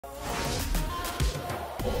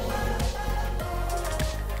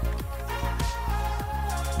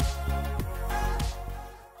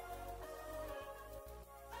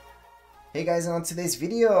Hey guys, on today's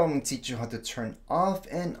video, I'm going to teach you how to turn off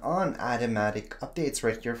and on automatic updates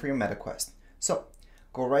right here for your MetaQuest. So,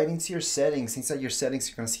 go right into your settings. Inside your settings,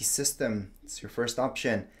 you're going to see System. It's your first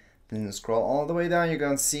option. Then scroll all the way down, you're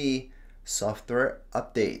going to see Software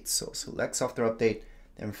Update. So, select Software Update.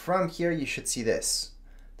 Then from here, you should see this.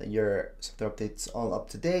 That your software update's all up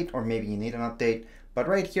to date, or maybe you need an update. But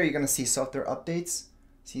right here, you're going to see Software Updates.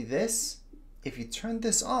 See this? If you turn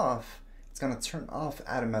this off, it's going to turn off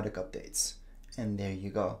automatic updates. And there you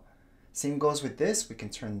go. Same goes with this. We can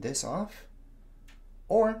turn this off.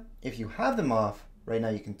 Or if you have them off, right now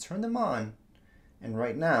you can turn them on. And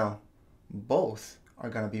right now, both are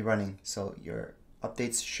going to be running. So your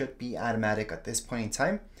updates should be automatic at this point in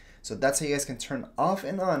time. So that's how you guys can turn off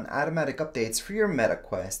and on automatic updates for your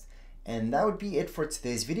MetaQuest. And that would be it for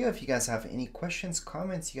today's video. If you guys have any questions,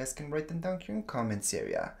 comments, you guys can write them down here in the comments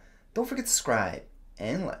area. Don't forget to subscribe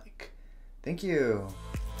and like. Thank you.